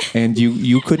 and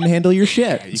you couldn't handle your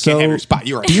shit. You can't have your spot.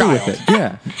 You're a deal child. with it.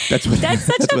 Yeah, that's what. That's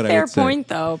such that's a what I fair would say. point,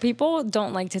 though. People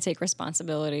don't like to take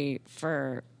responsibility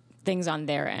for things on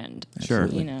their end. Sure.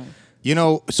 You know. You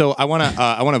know, so I want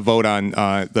to vote on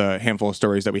the handful of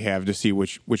stories that we have to see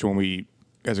which one we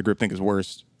as a group think is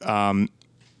worse.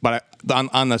 But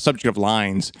on the subject of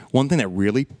lines, one thing that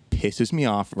really pisses me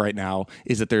off right now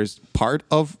is that there's part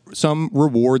of some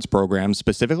rewards programs,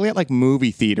 specifically at like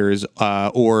movie theaters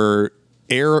or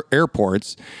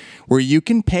airports, where you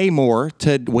can pay more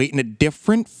to wait in a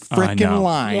different I freaking know.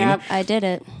 line. Yep. I did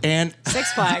it. And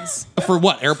Six Flags. for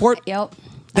what, airport? Yep.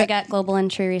 I got global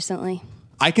entry recently.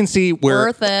 I can see where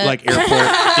Worth it. like airport,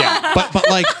 yeah, but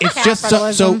like it's just so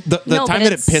Capitalism. the No, time but that it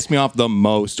it's- pissed me off the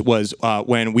most was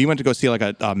when we went to go see like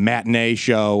a matinee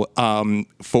show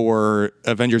for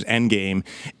Avengers Endgame,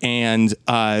 and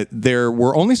there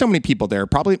were only so many people there,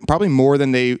 probably more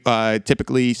than they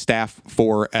typically staff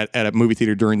for at a movie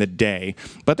theater during the day.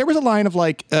 But there was a line of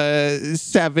like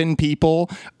 7 people,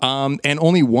 and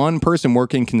only one person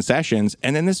working concessions,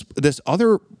 and then this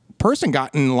other person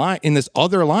got in line in this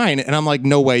other line, and I'm like,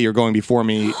 no way you're going before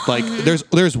me. Like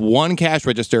there's one cash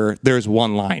register, there's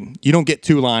one line. You don't get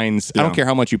 2 lines. I don't care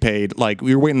how much you paid. Like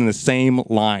we were waiting in the same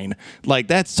line. Like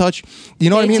that's such, you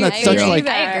know what I mean? That's such like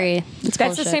I agree. That's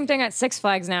bullshit. the same thing at Six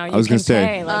Flags now. You was can gonna say.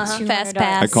 pay like $200. Fast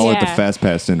pass. I call it the Yeah. fast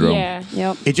pass syndrome. Yeah.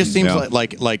 Yep. it just seems Yeah.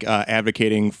 like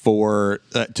advocating for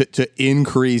to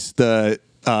increase the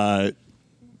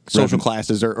social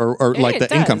classes or like It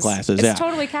the income does. classes. It's Yeah.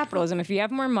 totally capitalism. If you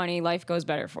have more money, life goes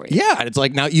better for you. Yeah, it's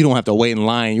like now you don't have to wait in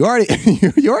line. You already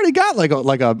you already got like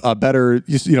a better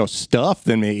stuff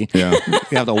than me. Yeah.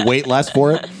 You have to wait less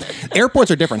for it.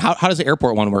 Airports are different. How does the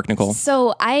airport one work, Nicole?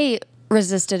 So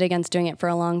resisted against doing it for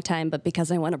a long time, but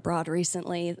because I went abroad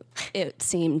recently, it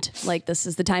seemed like this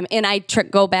is the time. And I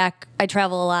go back, I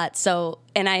travel a lot, so,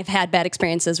 and I've had bad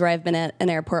experiences where I've been at an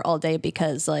airport all day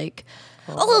because like,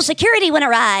 oh, security went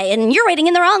awry and you're waiting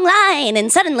in the wrong line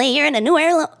and suddenly you're in a New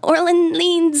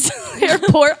Orleans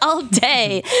airport all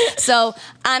day. So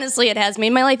honestly, it has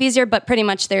made my life easier, but pretty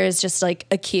much there is just like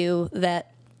a queue that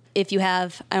if you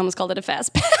have, I almost called it a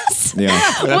fast pass. Yeah.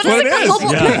 What is it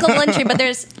called? Global entry, but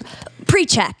there's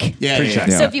pre-check. Yeah. Yeah.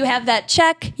 So if you have that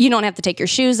check, you don't have to take your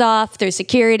shoes off. There's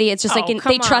security. It's just Oh, like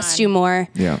come they trust on. you more.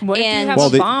 Yeah. What if you And- have Well,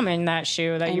 a they- bomb in that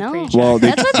shoe that I you know. preach? Well,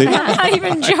 That's what they, I'm not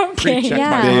even joking.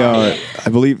 Yeah. I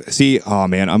believe. See, oh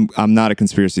man, I'm not a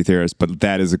conspiracy theorist, but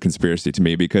that is a conspiracy to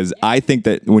me because I think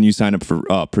that when you sign up for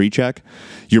pre-check,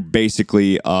 you're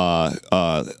basically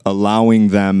allowing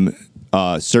them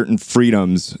certain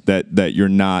freedoms that you're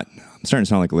not. I'm starting to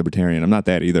sound like a libertarian. I'm not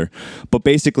that either. But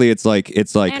basically, it's like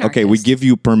okay, we Anarchist. give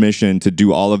you permission to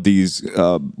do all of these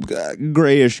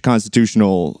grayish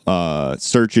constitutional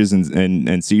searches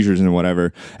and seizures and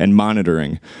whatever and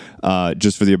monitoring,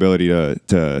 just for the ability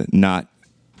to not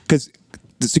because.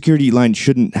 The security line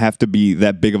shouldn't have to be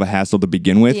that big of a hassle to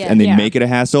begin with, Yeah. and they Yeah. make it a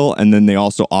hassle, and then they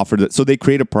also offer that. So they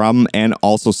create a problem and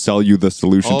also sell you the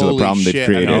solution to the Holy problem shit, they've I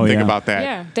created. didn't Oh, think yeah. about that.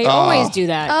 Yeah, they always do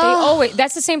that. They always.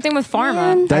 That's the same thing with pharma.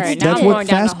 Man. That's- All right, now that's I'm what going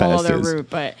down a whole FastPass other is. route,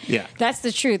 but Yeah. that's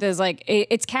the truth. Is like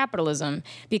it's capitalism.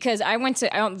 Because I went to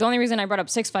the only reason I brought up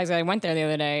Six Flags is I went there the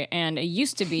other day, and it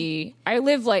used to be I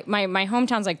live like my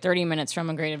hometown's like 30 minutes from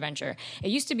a Great Adventure. It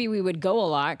used to be we would go a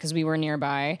lot because we were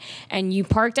nearby, and you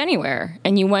parked anywhere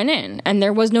and you went in, and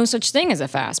there was no such thing as a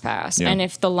fast pass. Yeah. And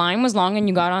if the line was long and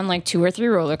you got on like 2 or 3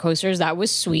 roller coasters, that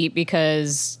was sweet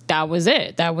because that was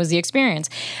it. That was the experience.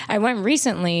 I went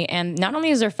recently, and not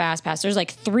only is there fast pass, there's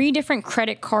like 3 different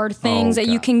credit card things that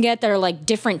you God. can get that are like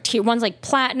different tier. One's like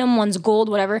platinum, one's gold,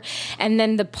 whatever. And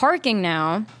then the parking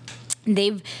now,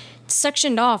 they've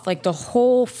sectioned off like the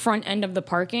whole front end of the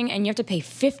parking, and you have to pay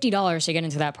 $50 to get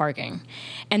into that parking,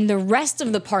 and the rest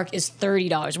of the park is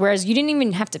 $30, whereas you didn't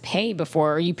even have to pay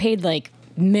before, or you paid like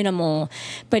minimal.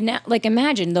 But now, like,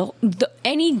 imagine the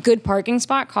any good parking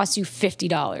spot costs you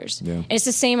 $50. Yeah. It's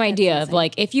the same idea of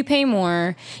like, if you pay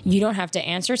more, you don't have to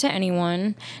answer to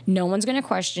anyone, no one's going to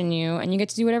question you, and you get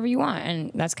to do whatever you want,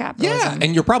 and that's capitalism. Yeah,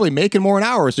 and you're probably making more an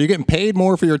hour, so you're getting paid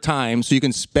more for your time, so you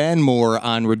can spend more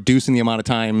on reducing the amount of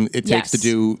time it takes Yes. to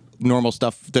do normal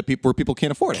stuff that where people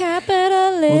can't afford it.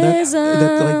 Capitalism.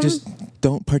 That's like just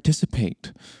don't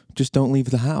participate. Just don't leave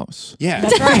the house. Yeah,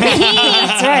 That's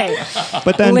right.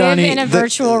 But then, Live Donnie, in a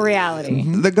virtual reality.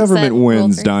 the government that rule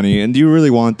wins, three? Donnie. And do you really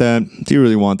want that? Do you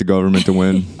really want the government to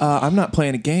win? I'm not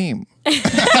playing a game.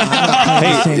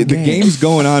 Hey, the game's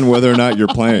going on whether or not you're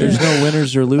playing. There's no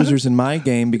winners or losers in my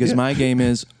game because my game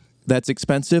is that's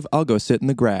expensive. I'll go sit in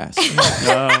the grass.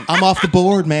 I'm off the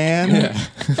board, man.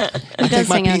 He does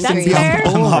my hang out piece the and That's be streets. fair.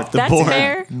 I'm off the That's board.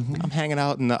 fair. I'm hanging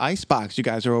out in the ice box. You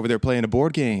guys are over there playing a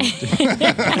board game.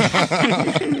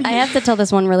 I have to tell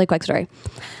this one really quick story.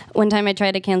 One time I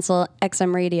tried to cancel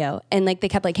XM radio, and like they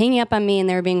kept like hanging up on me, and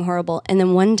they were being horrible. And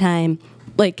then one time,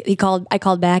 like I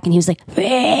called back, and he was like,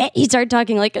 "Bleh." He started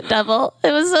talking like a devil.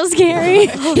 It was so scary.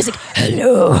 He was like,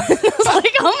 "Hello." I was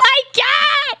like, "Oh my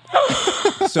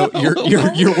god!" So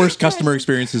your worst customer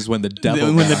experience is when the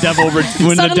devil. When the devil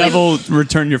Suddenly- devil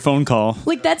returned your phone call.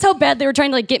 Like that's how bad they were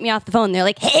trying to like get me off the phone. They're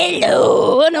like,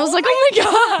 "Hello," and I was like, "Oh my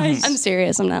gosh!" I'm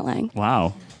serious. I'm not lying.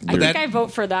 Wow. I think I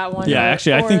vote for that one. Yeah, or,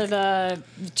 actually, I or think- the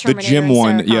The Terminator gym and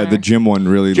one, Sarah yeah, the Connor. gym one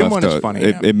really Gym left. one is funny,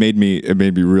 It, yeah. it made me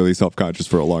really self conscious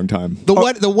for a long time.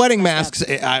 The wedding masks,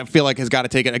 I feel like, has got to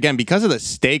take it again because of the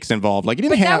stakes involved. Like you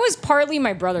didn't But have. that was partly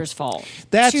my brother's fault.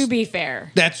 That's- to be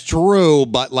fair. That's true,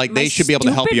 but like they My should be able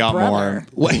to help stupid you out brother. more.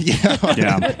 Well, yeah.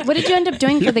 Yeah. What did you end up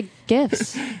doing for the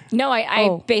gifts? No, I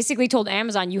Oh. basically told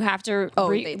Amazon you have to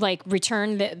they-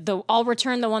 return the I'll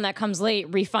return the one that comes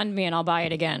late, refund me, and I'll buy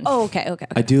it again. Oh, okay.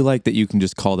 I do like that you can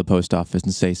just call the post office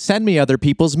and say, "Send me other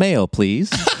people's mail, please."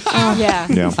 Yeah.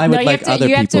 Yeah. I would you like have to, other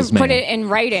you have to people's put mail. it in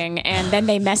writing, and then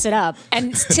they mess it up.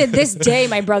 And to this day,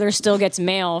 my brother still gets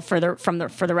mail for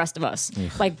the rest of us,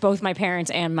 like both my parents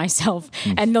and myself.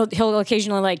 And he'll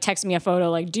occasionally like text me a photo,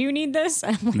 like, "Do you need this?"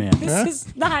 And I'm like, Man. "This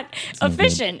is not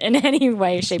efficient in any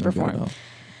way, shape, or form."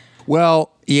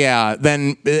 Well, yeah.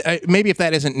 Then maybe if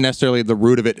that isn't necessarily the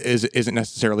root of it, isn't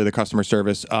necessarily the customer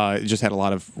service. It just had a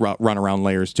lot of run around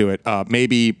layers to it.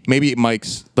 Maybe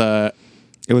Mike's the.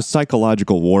 It was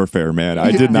psychological warfare, man.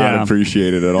 I did not Yeah.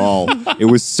 appreciate it at all. It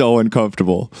was so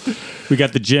uncomfortable. We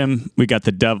got the gym. We got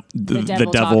the devil. The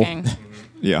devil talking.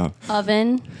 Yeah.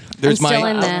 Oven. There's I'm still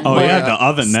my- in that. Oh yeah, the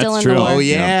oven. Still That's in the true. works. Oh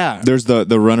yeah. There's the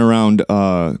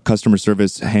runaround customer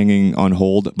service hanging on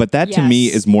hold, but that to me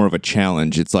Yes. is more of a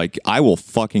challenge. It's like I will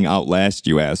fucking outlast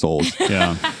you assholes.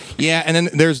 Yeah. Yeah, and then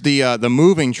there's the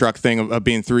moving truck thing of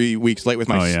being 3 weeks late with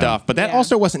my Oh, yeah. stuff, but that Yeah.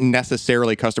 also wasn't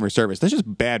necessarily customer service. That's just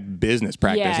bad business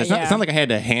practice. Yeah, It's not like I had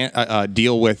to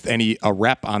deal with a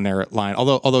rep on their line.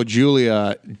 Although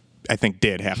Julia, I think,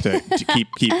 did have to keep.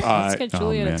 Let's get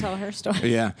Julia man. to tell her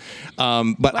story. Yeah,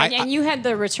 but And you had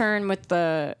the return with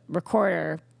the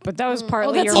recorder, but that was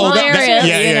partly that's your hilarious. hilarious.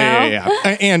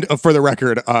 yeah. And for the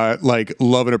record, like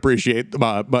love and appreciate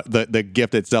the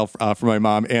gift itself from my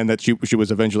mom, and that she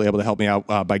was eventually able to help me out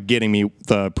by getting me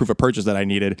the proof of purchase that I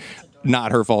needed.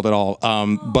 Not her fault at all.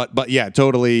 But yeah,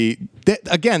 totally.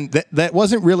 That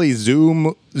wasn't really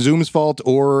Zoom's fault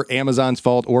or Amazon's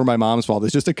fault or my mom's fault.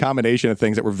 It's just a combination of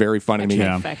things that were very funny to me.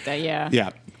 Yeah. Trifecta, yeah. Yeah.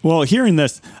 Well, hearing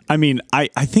this, I mean, I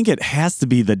think it has to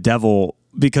be the devil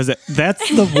because that's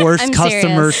the worst I'm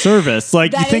customer serious. service.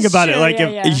 Like, you That think is about it, true, like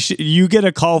yeah, if you get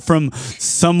a call from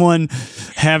someone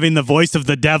having the voice of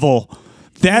the devil,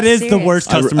 that is the serious. worst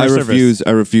customer I service.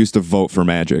 refuse to vote for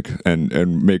magic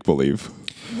and make believe.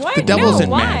 What? The devil's No, in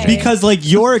why? magic. Because like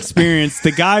your experience,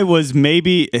 the guy was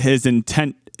maybe his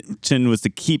intention was to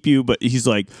keep you, but he's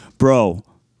like, bro,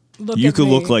 you at could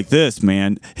me. look like this,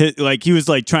 man. Like he was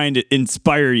like trying to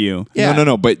inspire you. Yeah.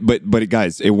 No. But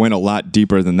guys, it went a lot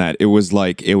deeper than that. It was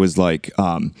like,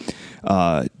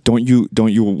 don't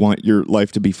you want your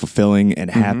life to be fulfilling and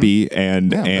happy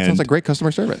and Yeah, that and sounds like great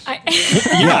customer service.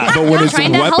 yeah, but when it's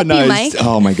Trying to help you, weaponized, Mike.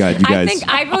 oh my god, you I guys.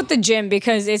 think I vote the gym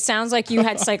because it sounds like you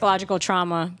had psychological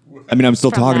trauma. I mean, I'm still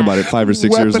from talking that. about it 5 or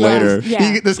 6 years later.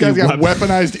 Yeah. This guy's got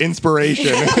weaponized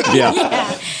inspiration.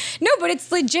 Yeah. No, but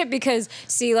it's legit because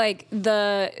see, like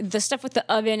the stuff with the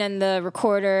oven and the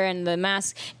recorder and the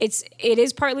mask, it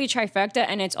is partly trifecta,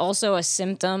 and it's also a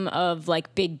symptom of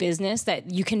like big business that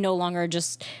you can no longer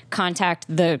just contact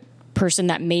the person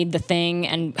that made the thing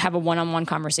and have a one-on-one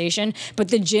conversation. But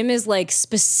the gym is like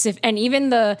specific, and even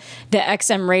the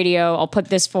XM radio. I'll put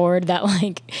this forward that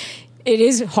like. It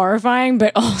is horrifying,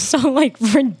 but also like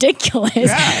ridiculous.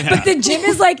 But the gym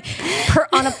is like,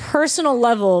 on a personal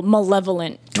level,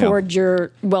 malevolent toward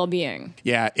your well-being.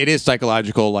 Yeah, it is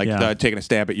psychological, like Yeah. taking a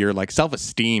stab at your like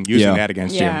self-esteem using Yeah. that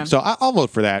against Yeah. you. So I'll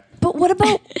vote for that. But what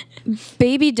about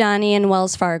Baby Donnie and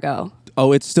Wells Fargo?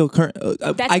 Oh, it's still current.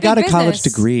 That's I got a big college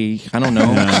business. degree. I don't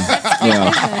know.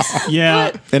 Yeah.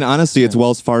 Yeah. And honestly, it's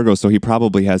Wells Fargo, so he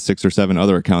probably has 6 or 7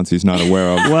 other accounts he's not aware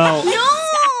of. Well,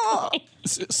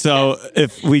 so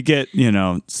if we get,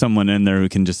 someone in there who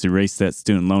can just erase that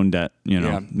student loan debt,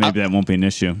 Yeah. maybe that won't be an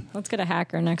issue. Let's get a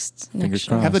hacker next Fingers show.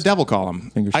 crossed. Have the devil call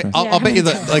him. Fingers crossed. I'll bet you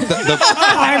the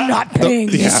I'm not paying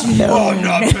this loan. I'm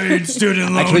not paying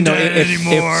student loan Actually,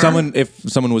 no. If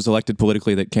someone was elected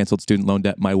politically that canceled student loan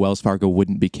debt, my Wells Fargo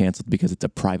wouldn't be canceled because it's a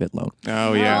private loan.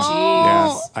 Oh yeah,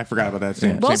 I forgot about that.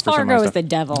 Same Wells for some of my Fargo is stuff. the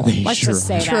devil. Let's just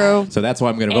say True. So that's why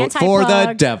I'm going to vote for the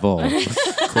Anti-plug. devil.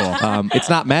 Cool. It's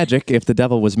not magic. If the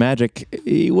devil was magic,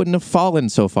 he wouldn't have fallen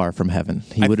so far from heaven.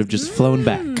 He would have just flown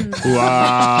back.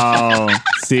 Wow.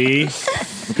 See?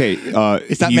 Okay,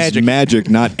 It's not he's magic. magic,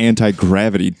 not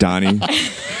anti-gravity, Donnie.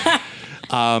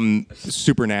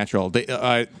 Supernatural.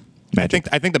 I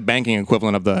think the banking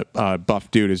equivalent of the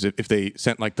buff dude is if they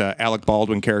sent like the Alec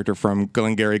Baldwin character from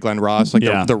Glengarry Glen Ross, like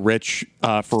Yeah. the rich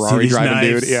Ferrari these driving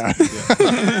knives? dude. Yeah.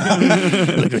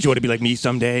 Like, don't you want to be like me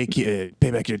someday?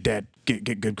 Pay back your debt.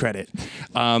 Get good credit.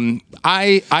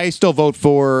 I still vote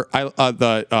for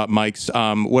the Mike's.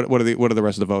 What are the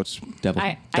rest of the votes? Devil.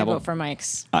 I Devil. vote for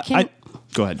Mike's.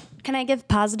 Go ahead. Can I give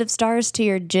positive stars to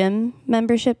your gym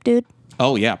membership, dude?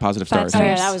 Oh yeah, positive stars. Oh stars.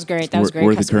 yeah, that was great. That was great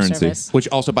Worth the customer currency. service. Which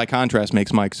also, by contrast,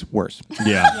 makes Mike's worse.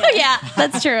 Yeah. Oh yeah,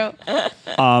 that's true.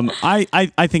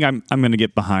 I think I'm going to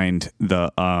get behind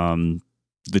the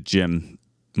gym,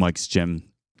 Mike's gym.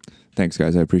 Thanks,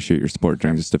 guys. I appreciate your support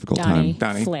during this difficult Donnie,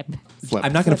 time. Donnie. flip. Flip.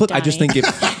 I'm not going to flip. I just Donnie.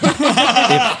 think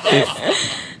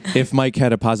if Mike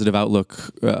had a positive outlook,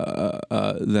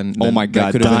 then Oh my that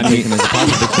God, could have been Donnie. taken as a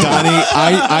positive. Donnie,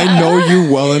 I know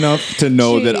you well enough to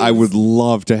know that I would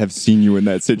love to have seen you in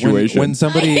that situation. When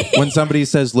somebody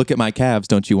says, "Look at my calves,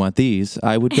 don't you want these?"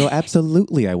 I would go,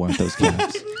 "Absolutely, I want those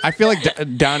calves." I feel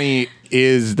like Donnie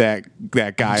is that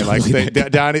guy. Like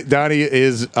Donnie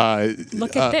is.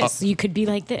 Look at this. You could be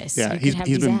like this. Yeah, you he's could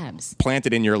have been these abs.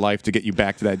 planted in your life to get you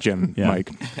back to that gym, Yeah.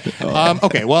 Mike.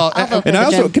 Okay, well, I'll vote for And I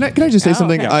the also gym. can I just say Oh,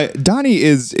 something? okay. Donnie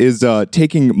is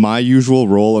taking my usual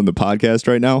role on the podcast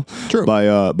right now. True.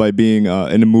 By being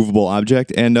an immovable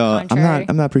object, and Contrary.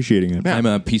 I'm not appreciating it.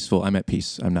 I'm peaceful. I'm at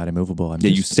peace. I'm not immovable. I'm Yeah,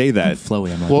 you just- say that. I'm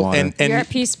flowy. I'm like well, water. and You're at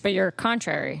peace, but you're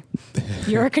contrary.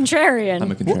 You're a contrarian.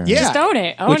 I'm a contrarian. yeah, Just own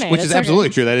it. Own which, it. Which It's is okay. absolutely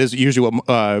true. That is usually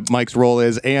what Mike's role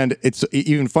is, and it's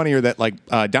even funnier that like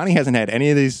Donnie hasn't had any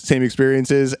of these same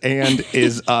experiences, and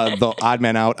is the odd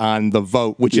man out on the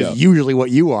vote, which Yeah. is usually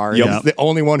what you are. Yep. He's the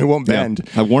only one who won't Yeah. bend.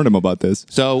 I warned him about this.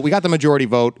 So we got the majority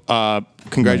vote.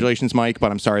 Congratulations, Mike,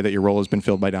 but I'm sorry that your role has been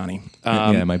filled by Donnie.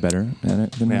 yeah, am I better at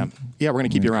it than Yeah, yeah, we're gonna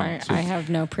keep you I, around. I have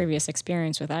no previous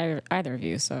experience with either of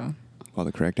you, so Well,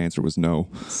 the correct answer was no.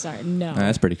 sorry. No.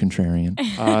 That's pretty contrarian.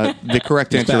 The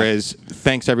correct answer is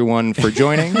thanks everyone for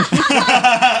joining,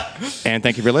 and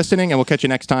thank you for listening. And we'll catch you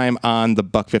next time on the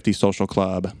Buck 50 Social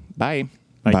Club. Bye.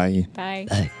 Bye.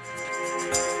 Bye.